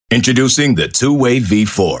Introducing the Two-Way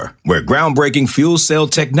V4, where groundbreaking fuel cell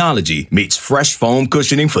technology meets fresh foam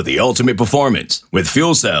cushioning for the ultimate performance. With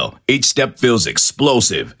Fuel Cell, each step feels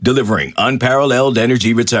explosive, delivering unparalleled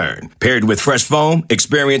energy return. Paired with fresh foam,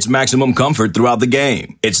 experience maximum comfort throughout the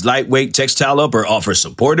game. Its lightweight textile upper offers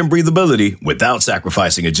support and breathability without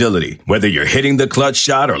sacrificing agility. Whether you're hitting the clutch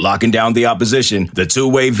shot or locking down the opposition, the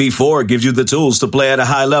Two-Way V4 gives you the tools to play at a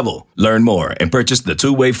high level. Learn more and purchase the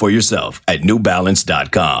Two-Way for yourself at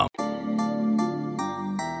newbalance.com.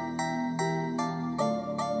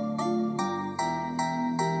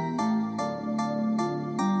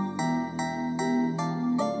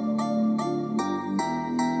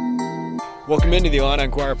 Welcome into the Illini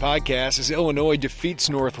Inquirer podcast as Illinois defeats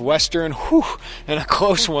Northwestern, in a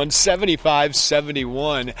close one,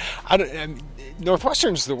 75-71.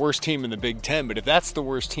 Northwestern's the worst team in the Big Ten, but if that's the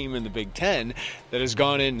worst team in the Big Ten that has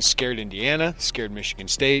gone in and scared Indiana, scared Michigan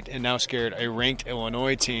State, and now scared a ranked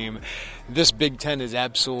Illinois team, this Big Ten is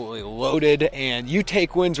absolutely loaded, and you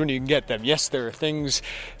take wins when you can get them. Yes, there are things,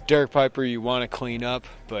 Derek Piper, you want to clean up,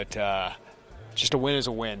 but just a win is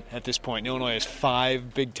a win at this point. Illinois has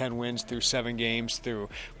 5 Big Ten wins through 7 games through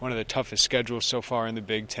one of the toughest schedules so far in the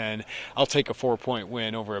Big Ten. I'll take a 4-point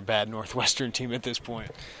win over a bad Northwestern team at this point.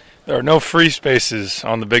 There are no free spaces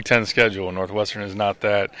on the Big Ten schedule. Northwestern is not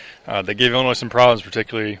that. They gave Illinois some problems,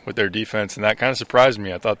 particularly with their defense, and that kind of surprised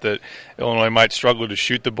me. I thought that Illinois might struggle to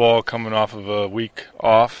shoot the ball coming off of a week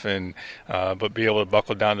off, but be able to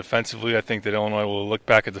buckle down defensively. I think that Illinois will look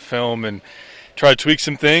back at the film and try to tweak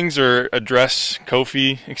some things or address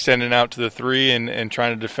Kofi extending out to the 3 and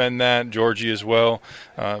trying to defend that. Georgie as well.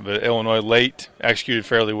 But Illinois late executed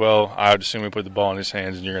fairly well. I would assume we put the ball in his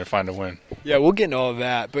hands and you're going to find a win. Yeah, we'll get into all of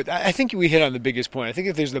that. But I think we hit on the biggest point. I think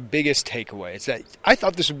if there's the biggest takeaway, it's that I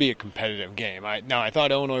thought this would be a competitive game. I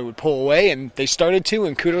thought Illinois would pull away, and they started to,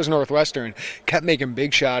 and kudos Northwestern. Kept making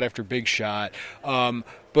big shot after big shot.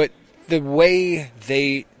 But the way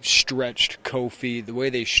they stretched Kofi, the way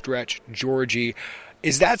they stretched Georgie,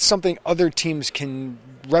 is that something other teams can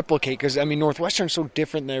replicate? Because, Northwestern's so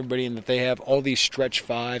different than everybody in that they have all these stretch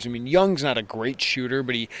 5s. Young's not a great shooter,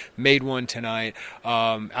 but he made one tonight.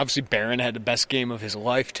 Obviously, Barron had the best game of his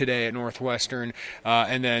life today at Northwestern.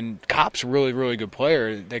 And then Kopp's a really, really good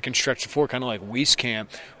player that can stretch the floor, kind of like Wieskamp.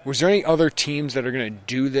 Was there any other teams that are going to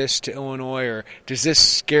do this to Illinois, or does this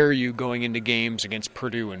scare you going into games against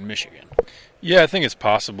Purdue and Michigan? Yeah, I think it's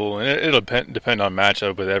possible, and it'll depend on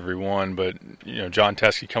matchup with everyone. But John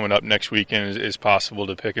Teske coming up next weekend is possible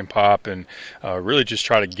to pick and pop, and really just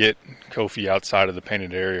try to get Kofi outside of the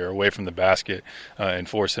painted area or away from the basket and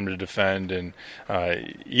force him to defend. And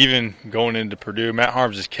even going into Purdue, Matt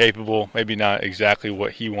Haarms is capable. Maybe not exactly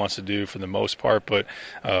what he wants to do for the most part, but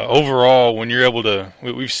overall, when you're able to,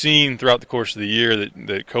 we've seen throughout the course of the year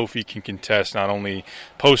that Kofi can contest not only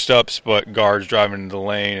post-ups but guards driving into the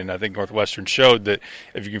lane, and I think Northwestern showed that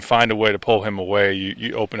if you can find a way to pull him away,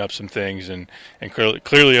 you open up some things, and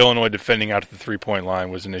clearly Illinois defending out at the 3-point line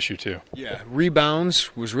was an issue too. Yeah,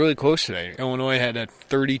 rebounds was really close today. Illinois had a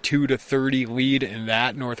 32-30 lead in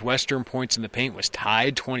that. Northwestern points in the paint was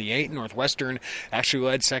tied 28. Northwestern actually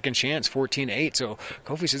led second chance 14-8. So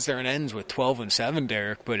Kofi sits there and ends with 12-7,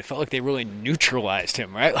 Derek, but it felt like they really neutralized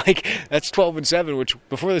him, right? Like that's 12-7, which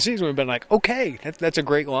before the season would have been like, okay, that's a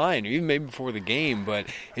great line, even maybe before the game, but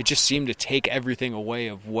it just seemed to take everything away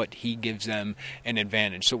of what he gives them an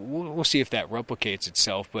advantage. So we'll see if that replicates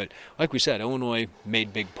itself. But like we said, Illinois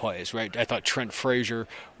made big plays, right? I thought Trent Frazier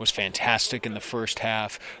was fantastic in the first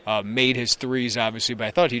half, made his threes, obviously, but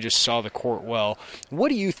I thought he just saw the court well. What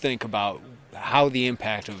do you think about how the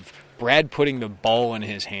impact of Brad putting the ball in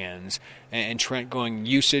his hands and Trent going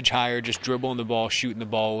usage higher, just dribbling the ball, shooting the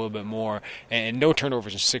ball a little bit more, and no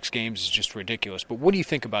turnovers in 6 games is just ridiculous. But what do you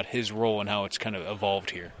think about his role and how it's kind of evolved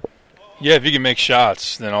here? Yeah, if you can make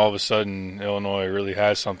shots, then all of a sudden Illinois really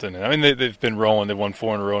has something. They've been rolling. They've won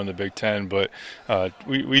 4 in a row in the Big Ten, but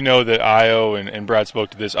we know that Ayo, and Brad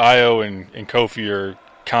spoke to this, Ayo and Kofi are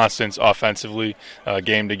constants offensively,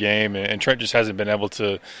 game to game, and Trent just hasn't been able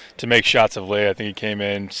to make shots of late. I think he came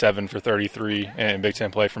in 7 for 33 in Big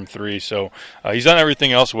Ten play from 3. So he's done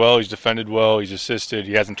everything else well. He's defended well. He's assisted.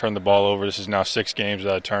 He hasn't turned the ball over. This is now 6 games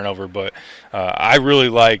without a turnover. But I really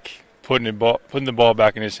like putting the ball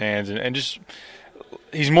back in his hands, and just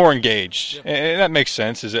he's more engaged, yep. And that makes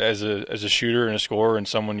sense as a shooter and a scorer, and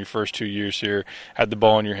someone your first 2 years here had the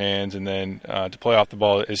ball in your hands, and then to play off the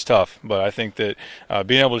ball is tough. But I think that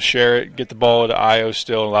being able to share it, get the ball to Ayo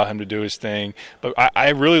still, allow him to do his thing. But I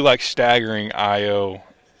really like staggering Ayo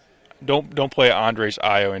don't play Andres,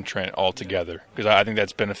 Ayo, and Trent all together, because I think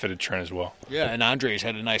that's benefited Trent as well. Yeah, and Andres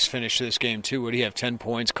had a nice finish to this game too. What did he have? 10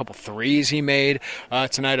 points, a couple threes he made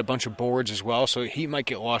tonight, a bunch of boards as well. So he might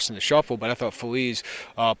get lost in the shuffle, but I thought Feliz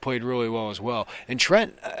played really well as well. And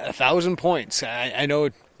Trent, 1,000 points. I know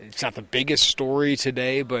it's not the biggest story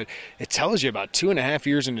today, but it tells you about 2.5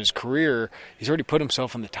 years in his career, he's already put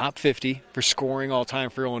himself in the top 50 for scoring all time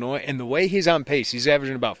for Illinois. And the way he's on pace, he's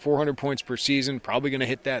averaging about 400 points per season, probably going to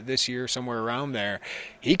hit that this year, somewhere around there.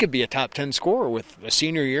 He could be a top 10 scorer with a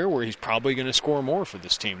senior year where he's probably going to score more for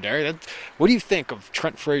this team. Derek, what do you think of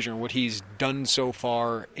Trent Frazier and what he's done so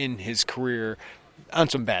far in his career on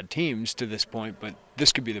some bad teams to this point, but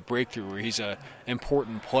this could be the breakthrough where he's an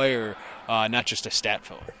important player, not just a stat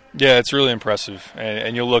filler? Yeah, it's really impressive.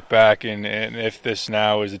 And you'll look back, and if this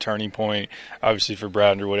now is a turning point, obviously for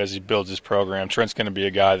Brad Underwood as he builds his program, Trent's going to be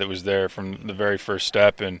a guy that was there from the very first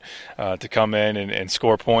step, and to come in and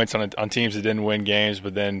score points on teams that didn't win games,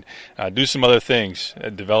 but then do some other things,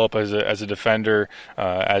 develop as a defender,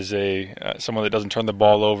 as someone that doesn't turn the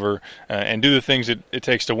ball over, and do the things it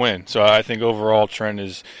takes to win. So I think overall Trent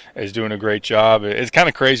is doing a great job. It's kind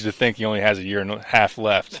of crazy to think he only has a year and a half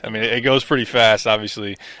left. I mean, it goes pretty fast,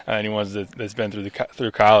 obviously. Anyone that's been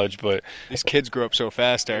through college, but these kids grow up so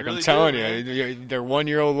fast, Eric. Really, I'm telling you, they're 1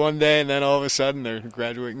 year old one day, and then all of a sudden they're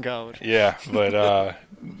graduating college. Yeah, but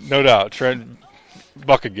no doubt, Trent,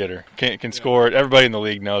 bucket getter, can score it. Everybody in the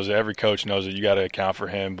league knows it. Every coach knows it. You got to account for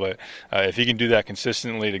him. But if he can do that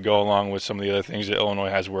consistently to go along with some of the other things that Illinois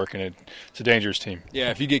has working, it's a dangerous team. Yeah,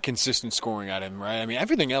 if you get consistent scoring out of him, right? I mean,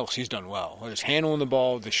 everything else he's done well. Whether it's handling the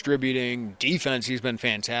ball, distributing, defense, he's been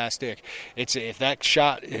fantastic. If that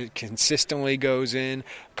shot consistently goes in,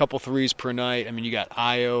 a couple threes per night. I mean, you got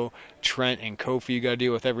Ayo, Trent, and Kofi you got to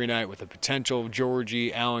deal with every night with the potential of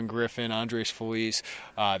Georgie, Alan Griffin, Andres Feliz.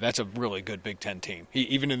 That's a really good Big Ten team.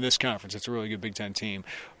 Even in this conference, it's a really good Big Ten team.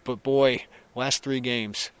 But, boy, last 3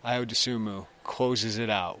 games, Ayo Dosunmu closes it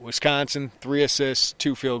out. Wisconsin, 3 assists,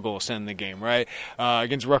 2 field goals to end the game, right?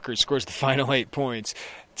 Against Rutgers, scores the final 8 points.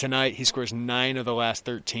 Tonight, he scores 9 of the last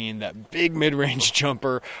 13. That big mid-range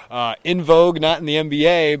jumper, in vogue, not in the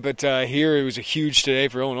NBA, but here it was a huge today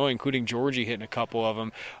for Illinois, including Georgie hitting a couple of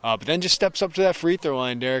them. But then just steps up to that free throw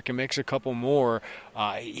line, Derek, and makes a couple more.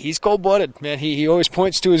 He's cold-blooded, man. He always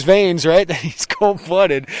points to his veins, right? He's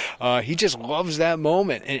cold-blooded. He just loves that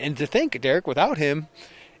moment. And to think, Derek, without him,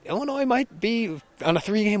 Illinois might be on a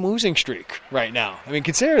 3-game losing streak right now. I mean,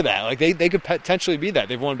 consider that. Like they could potentially be that.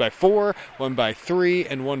 They've won by 4, won by 3,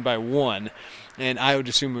 and won by 1. And Ayo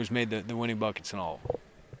Dosunmu's made the winning buckets and all.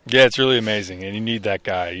 Yeah, it's really amazing, and you need that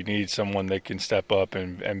guy. You need someone that can step up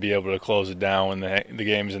and be able to close it down when the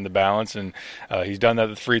game's in the balance, and he's done that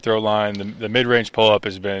at the free throw line. The mid-range pull-up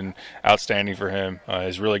has been outstanding for him.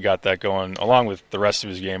 Has really got that going, along with the rest of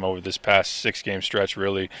his game over this past 6-game stretch,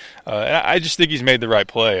 really. And I just think he's made the right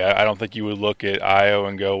play. I don't think you would look at Ayo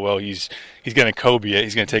and go, well, he's going to Kobe it.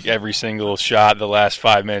 He's going to take every single shot the last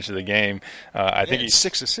 5 minutes of the game. I think he's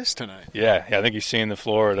 6 assists tonight. Yeah, I think he's seeing the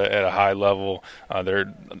floor at a high level.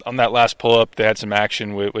 They're on that last pull-up, they had some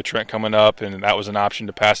action with Trent coming up, and that was an option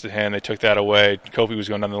to pass to him. They took that away. Kofi was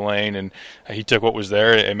going down the lane, and he took what was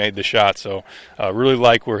there and made the shot. So really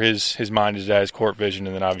like where his mind is at, his court vision,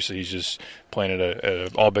 and then obviously he's just playing at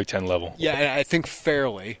an all Big Ten level. Yeah, and I think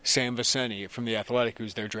fairly, Sam Viceni from The Athletic,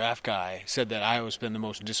 who's their draft guy, said that Iowa's been the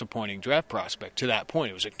most disappointing draft prospect to that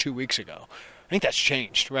point. It was like 2 weeks ago. I think that's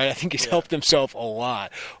changed, right? I think he's helped himself a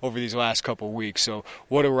lot over these last couple of weeks. So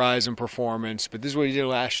what a rise in performance. But this is what he did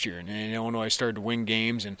last year. And Illinois started to win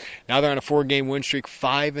games, and now they're on a 4-game win streak,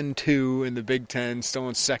 5-2 in the Big Ten, still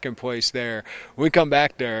in second place there. When we come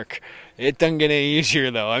back, Derek, it doesn't get any easier,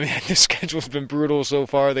 though. I mean, the schedule's been brutal so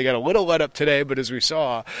far. They got a little let up today, but as we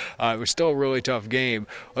saw, it was still a really tough game.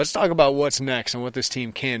 Let's talk about what's next and what this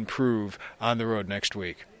team can prove on the road next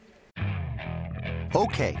week.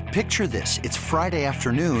 Okay, picture this. It's Friday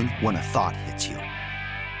afternoon when a thought hits you.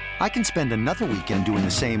 I can spend another weekend doing the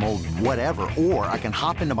same old whatever, or I can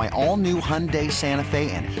hop into my all-new Hyundai Santa Fe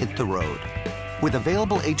and hit the road. With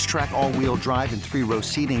available H-Track all-wheel drive and 3-row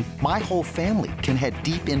seating, my whole family can head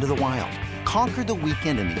deep into the wild. Conquer the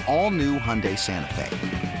weekend in the all-new Hyundai Santa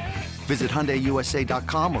Fe. Visit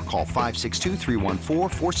HyundaiUSA.com or call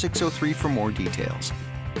 562-314-4603 for more details.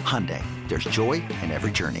 Hyundai, there's joy in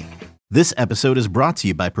every journey. This episode is brought to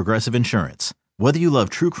you by Progressive Insurance. Whether you love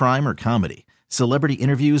true crime or comedy, celebrity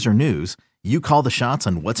interviews or news, you call the shots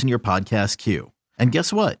on what's in your podcast queue. And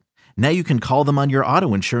guess what? Now you can call them on your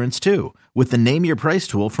auto insurance too with the Name Your Price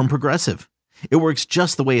tool from Progressive. It works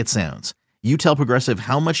just the way it sounds. You tell Progressive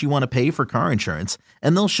how much you want to pay for car insurance,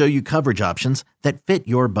 and they'll show you coverage options that fit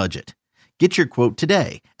your budget. Get your quote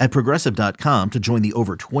today at Progressive.com to join the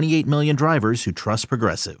over 28 million drivers who trust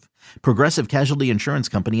Progressive. Progressive Casualty Insurance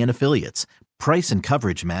Company and Affiliates. Price and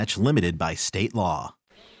coverage match limited by state law.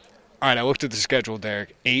 All right, I looked at the schedule,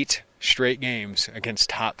 Derek. 8 straight games against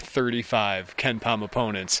top 35 KenPom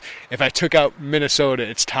opponents. If I took out Minnesota,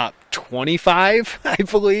 it's top 25, I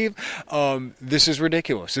believe. This is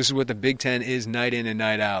ridiculous. This is what the Big Ten is night in and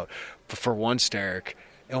night out. But for once, Derek,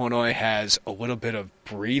 Illinois has a little bit of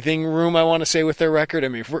breathing room, I want to say, with their record. I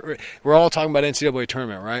mean, if we're all talking about NCAA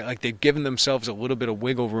tournament, right? Like, they've given themselves a little bit of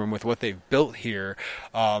wiggle room with what they've built here.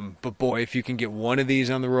 But, boy, if you can get one of these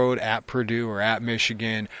on the road at Purdue or at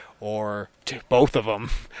Michigan or both of them,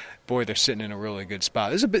 boy, they're sitting in a really good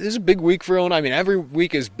spot. This is a big week for Illinois. I mean, every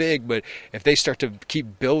week is big, but if they start to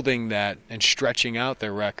keep building that and stretching out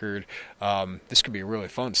their record, this could be a really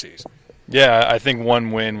fun season. Yeah, I think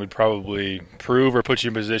one win would probably prove or put you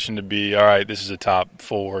in position to be, all right, this is a top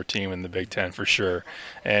 4 team in the Big Ten for sure.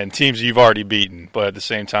 And teams you've already beaten, but at the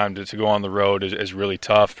same time to go on the road is really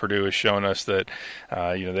tough. Purdue has shown us that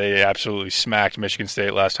they absolutely smacked Michigan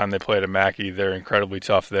State last time they played at Mackey. They're incredibly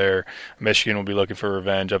tough there. Michigan will be looking for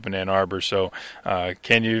revenge up in Ann Arbor. So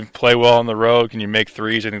can you play well on the road? Can you make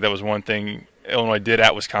threes? I think that was one thing Illinois did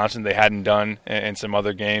at Wisconsin they hadn't done in some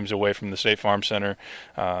other games away from the State Farm Center.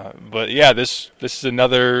 But yeah, this is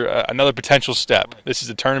another potential step. This is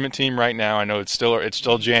a tournament team right now. I know it's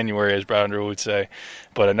still January, as Brad Underwood would say,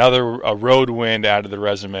 but a road win out of the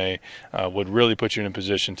resume would really put you in a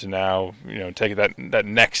position to now take that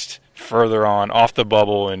next further on off the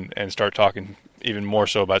bubble and start talking even more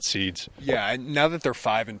so about seeds. Yeah, now that they're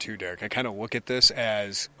 5-2, Derek, I kind of look at this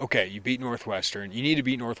as, okay, you beat Northwestern. You need to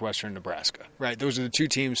beat Northwestern and Nebraska, right? Those are the 2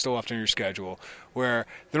 teams still left on your schedule, where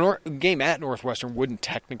the game at Northwestern wouldn't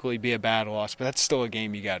technically be a bad loss, but that's still a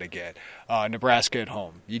game you got to get. Nebraska at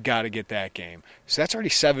home, you got to get that game. So that's already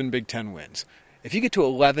 7 Big Ten wins. If you get to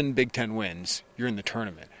 11 Big Ten wins, you're in the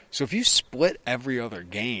tournament. So if you split every other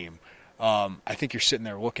game, I think you're sitting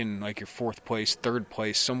there looking like you're 4th place, 3rd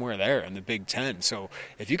place, somewhere there in the Big Ten. So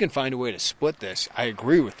if you can find a way to split this, I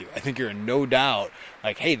agree with you. I think you're in no doubt,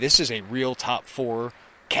 like, hey, this is a real top 4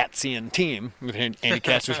 Katzian team. Andy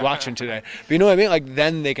Katz was watching today. But you know what I mean? Like,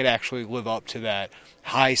 then they could actually live up to that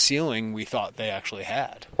high ceiling we thought they actually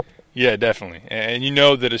had. Yeah, definitely. And you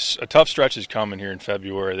know that a tough stretch is coming here in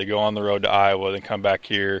February. They go on the road to Iowa, then come back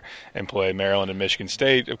here and play Maryland and Michigan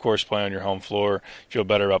State. Of course, play on your home floor. Feel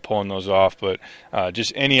better about pulling those off. But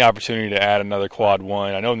just any opportunity to add another quad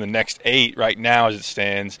 1. I know in the next 8 right now as it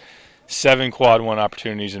stands, 7 quad 1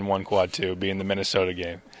 opportunities and 1 quad 2 being the Minnesota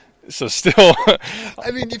game. So still,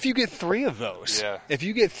 I mean, if you get 3 of those,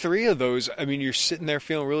 I mean, you're sitting there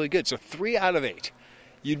feeling really good. So 3 out of 8.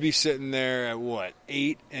 You'd be sitting there at what,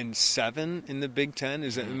 8 and 7 in the Big Ten?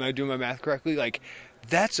 Am I doing my math correctly? Like,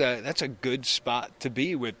 that's a good spot to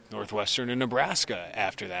be with Northwestern and Nebraska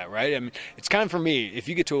after that, right? I mean, it's kind of, for me, if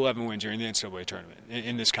you get to 11 wins, you're in the NCAA tournament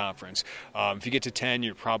in this conference. If you get to 10,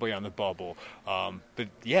 you're probably on the bubble. But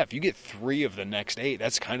yeah, if you get 3 of the next 8,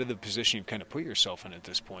 that's kind of the position you've kind of put yourself in at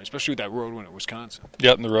this point, especially with that road win at Wisconsin.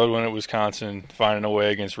 Yep, and the road win at Wisconsin, finding a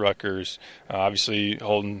way against Rutgers, obviously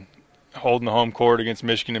holding the home court against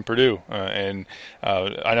Michigan and Purdue. And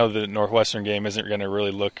I know the Northwestern game isn't going to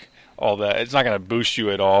really look all that. It's not going to boost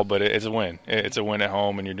you at all, but it's a win. It's a win at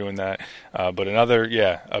home, and you're doing that. But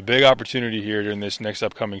a big opportunity here during this next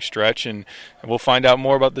upcoming stretch, and we'll find out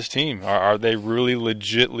more about this team. Are they really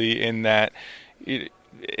legitly in that?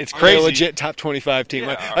 It's crazy. A legit top 25 team.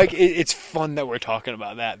 Yeah. Like it's fun that we're talking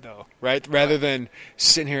about that, though, right? Rather than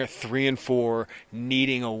sitting here at 3-4,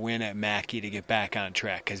 needing a win at Mackey to get back on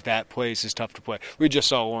track, because that place is tough to play. We just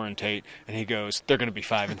saw Warren Tate, and he goes, they're going to be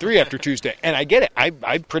 5-3 after Tuesday, and I get it.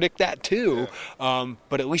 I predict that too. Yeah.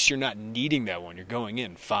 But at least you're not needing that one. You're going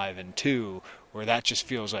in 5-2, where that just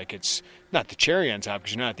feels like it's not the cherry on top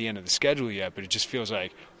because you're not at the end of the schedule yet, but it just feels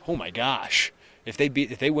like, oh my gosh. If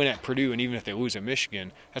they win at Purdue, and even if they lose at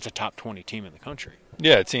Michigan, that's a top 20 team in the country.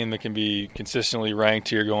 Yeah, a team that can be consistently ranked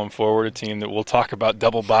here going forward, a team that we'll talk about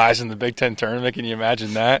double buys in the Big Ten tournament. Can you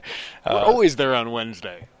imagine that? We're always there on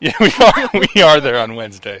Wednesday. Yeah, we are there on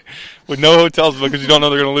Wednesday. With no hotels because you don't know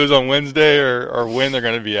they're going to lose on Wednesday or when they're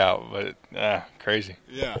going to be out. But, crazy.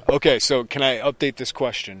 Yeah. Okay, so can I update this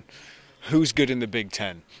question? Who's good in the Big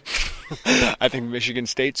Ten? I think Michigan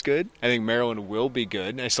State's good. I think Maryland will be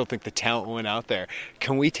good. I still think the talent went out there.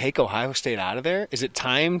 Can we take Ohio State out of there? Is it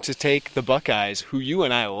time to take the Buckeyes, who you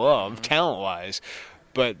and I love talent-wise,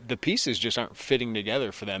 but the pieces just aren't fitting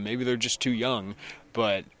together for them? Maybe they're just too young,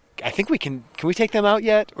 but I think we can we take them out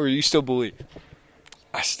yet, or do you still believe?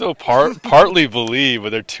 I still partly believe, but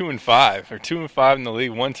they're 2-5. They're 2-5 in the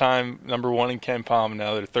league. One time, number 1 in Ken Palm, and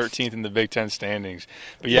now they're 13th in the Big Ten standings.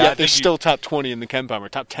 But yeah, I think they're still top 20 in the Ken Palm, or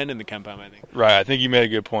top 10 in the Ken Palm, I think. Right. I think you made a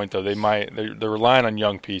good point, though. They're relying on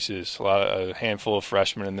young pieces, a handful of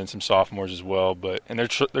freshmen, and then some sophomores as well. And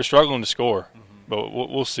they're struggling to score. Mm-hmm. But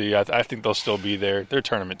we'll see. I think they'll still be there. They're a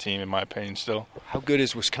tournament team, in my opinion, still. How good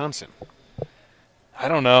is Wisconsin? I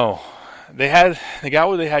don't know. They got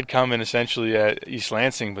what they had coming essentially at East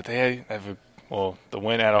Lansing, but they have the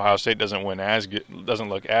win at Ohio State doesn't look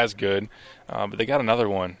as good, but they got another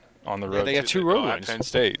one on the road. Yeah, they got 2 road wins at Penn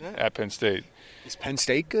State. Yeah. At Penn State. Is Penn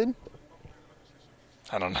State good?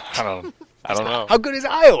 I don't know. How good is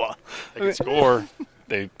Iowa? They can score.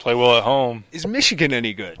 They play well at home. Is Michigan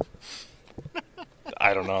any good?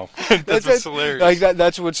 I don't know. That's hilarious. Like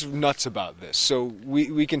that's what's nuts about this. So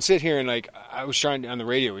we can sit here and I was trying on the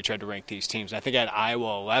radio. We tried to rank these teams. I think I had Iowa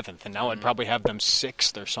 11th, and now I'd probably have them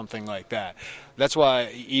 6th or something like that. That's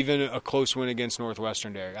why even a close win against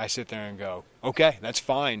Northwestern, Derek, I sit there and go, okay, that's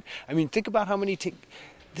fine. I mean, think about how many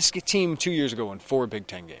this team 2 years ago won 4 Big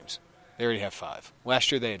Ten games. They already have 5.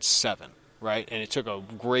 Last year they had 7, right? And it took a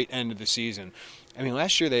great end of the season. I mean,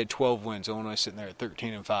 last year they had 12 wins. Illinois sitting there at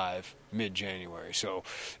 13-5 mid-January. So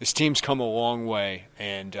this team's come a long way,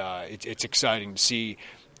 and it's exciting to see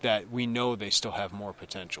that we know they still have more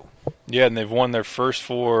potential. Yeah, and they've won their first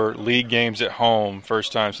 4 league games at home,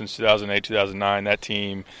 first time since 2008, 2009. That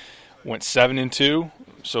team went 7-2,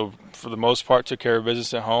 so for the most part took care of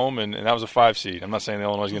business at home, and that was a 5 seed. I'm not saying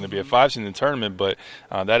Illinois is going to be a 5 seed in the tournament, but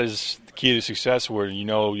that is the key to success, where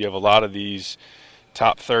you have a lot of these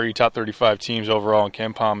top 30, top 35 teams overall in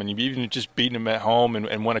Ken Palm, and you've even just beaten them at home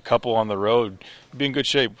and won a couple on the road, be in good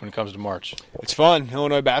shape when it comes to March. It's fun.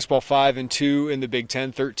 Illinois basketball 5-2 in the Big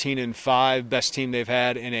Ten, 13-5, best team they've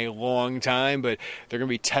had in a long time, but they're going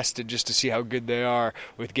to be tested just to see how good they are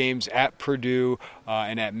with games at Purdue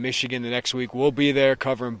and at Michigan the next week. We'll be there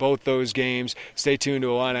covering both those games. Stay tuned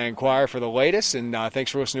to Illini Inquirer for the latest, and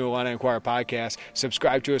thanks for listening to Illini Inquirer podcast.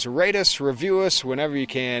 Subscribe to us, rate us, review us whenever you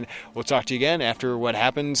can. We'll talk to you again after what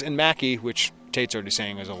happens in Mackey, which Tate's already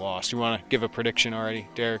saying is a loss. You want to give a prediction already,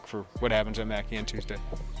 Derek, for what happens at Mackey on Tuesday?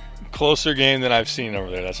 Closer game than I've seen over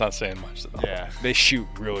there. That's not saying much, though. Yeah, they shoot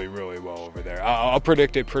really, really well over there. I'll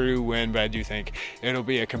predict a Purdue win, but I do think it'll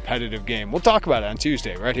be a competitive game. We'll talk about it on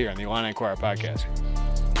Tuesday right here on the Illini Inquirer podcast.